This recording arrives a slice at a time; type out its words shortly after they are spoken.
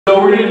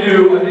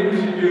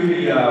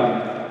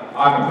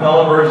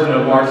acapella version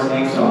of Mark's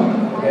theme song.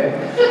 Okay.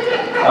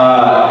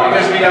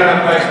 Because we don't have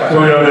a bass line. So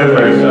we don't have a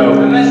bass. So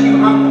unless you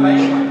hum the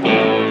bass line.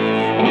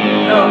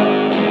 No.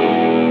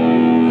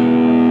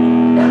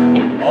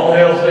 All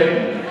hail Satan.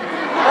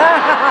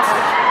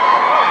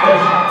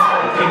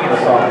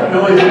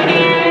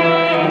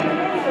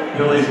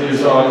 Billy's new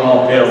song,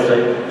 All Hail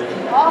Satan.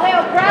 All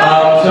hail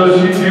Crowley. So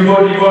do you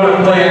want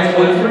to play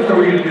actual instruments, or are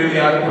we going to do the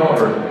acapella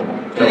version?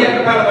 Do the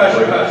acapella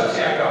version first, let's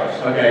see how it goes.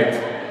 Okay.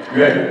 You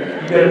ready?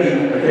 You got to be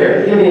prepared.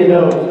 Give me a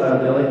note,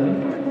 Billy.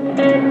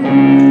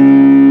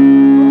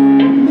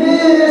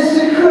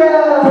 Mr.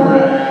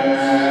 Crowley,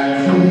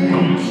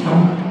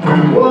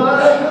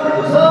 what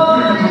goes on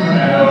in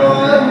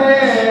your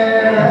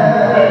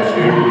head?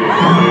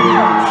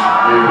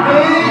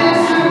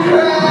 Mr.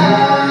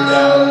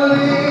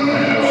 Crowley,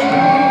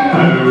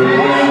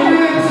 did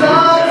you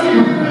talk to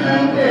the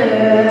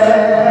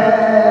dead?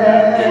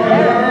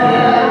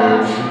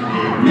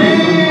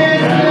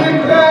 Mr.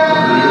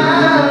 Crowley.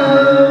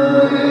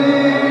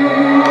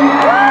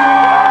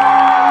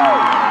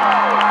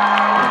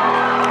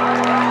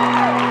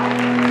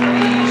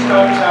 Please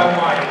don't tell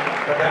Mike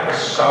that that was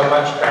so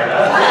much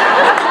better.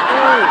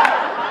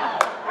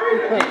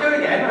 Can you do it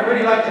again? I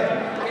really liked it.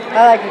 I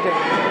like it too.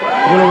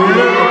 A little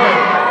weirder? Okay.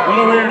 A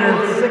little weirder.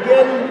 This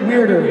again,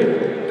 weirder.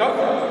 Go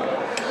for it.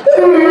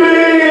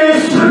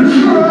 Mr.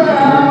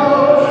 Crowley,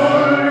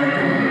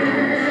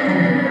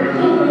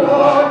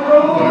 what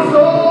goes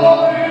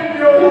on in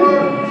your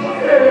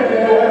head?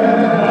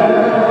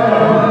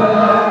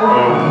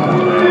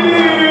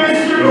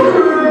 Mr.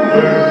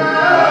 Crowley,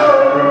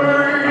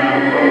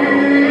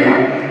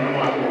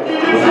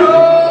 you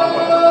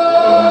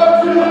talk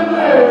to the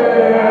dead.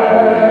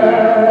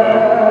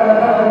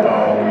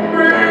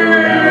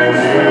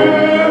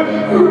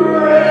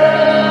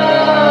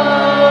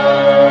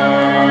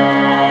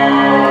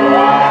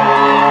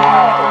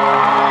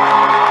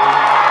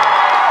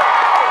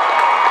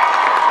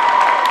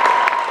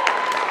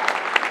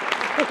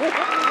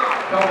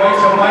 Don't wait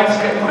till Mike's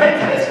getting Mike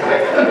gets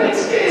back to the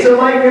next gig. So,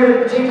 Mike, we're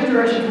going to change the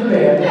direction for the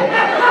band.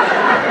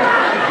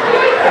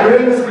 We're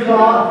going to speak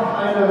off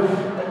kind of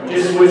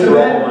Just switch it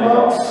Tibet up.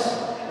 monks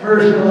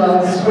version of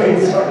Louden Swain.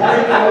 So,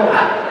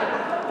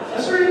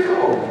 That's really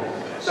cool.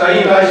 So are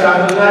you guys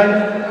done for the day?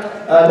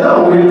 no,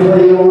 we're going to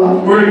play you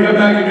off. We're going to come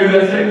back and do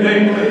that same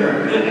thing later.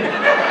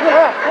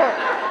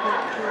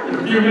 In a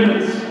few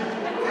minutes.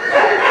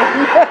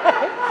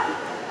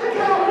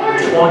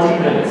 20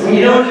 minutes.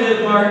 You know what it is,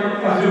 Mark?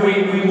 Is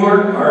we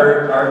work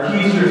our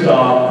keisters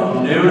off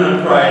from noon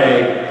on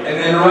Friday, and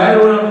then right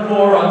around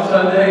 4 on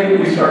Sunday,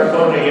 we start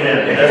phoning it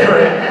in. That's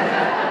right.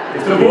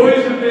 If the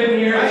boys have been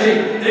here,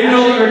 they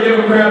no longer give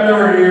a crap that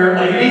we're here.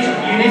 You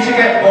need to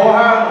get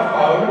Borja on the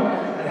phone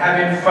and have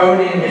him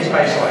phone in his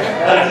bass line.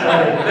 That's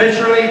funny.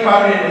 Literally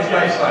phone in his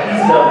bass line.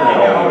 He's done that.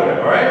 Get hold of him,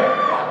 alright?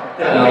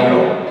 That'll be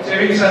cool. See if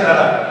we can set that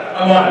up.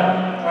 I'm on it.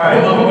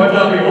 Alright. What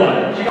number you want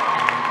it?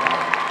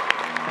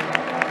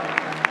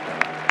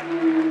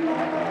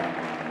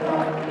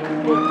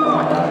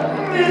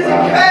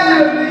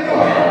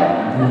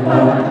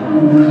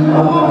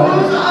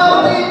 Who's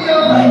all in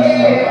your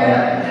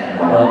head?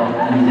 Oh,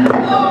 Mr.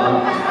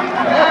 Crowley,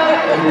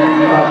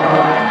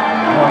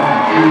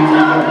 you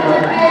talk to the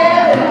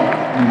dead.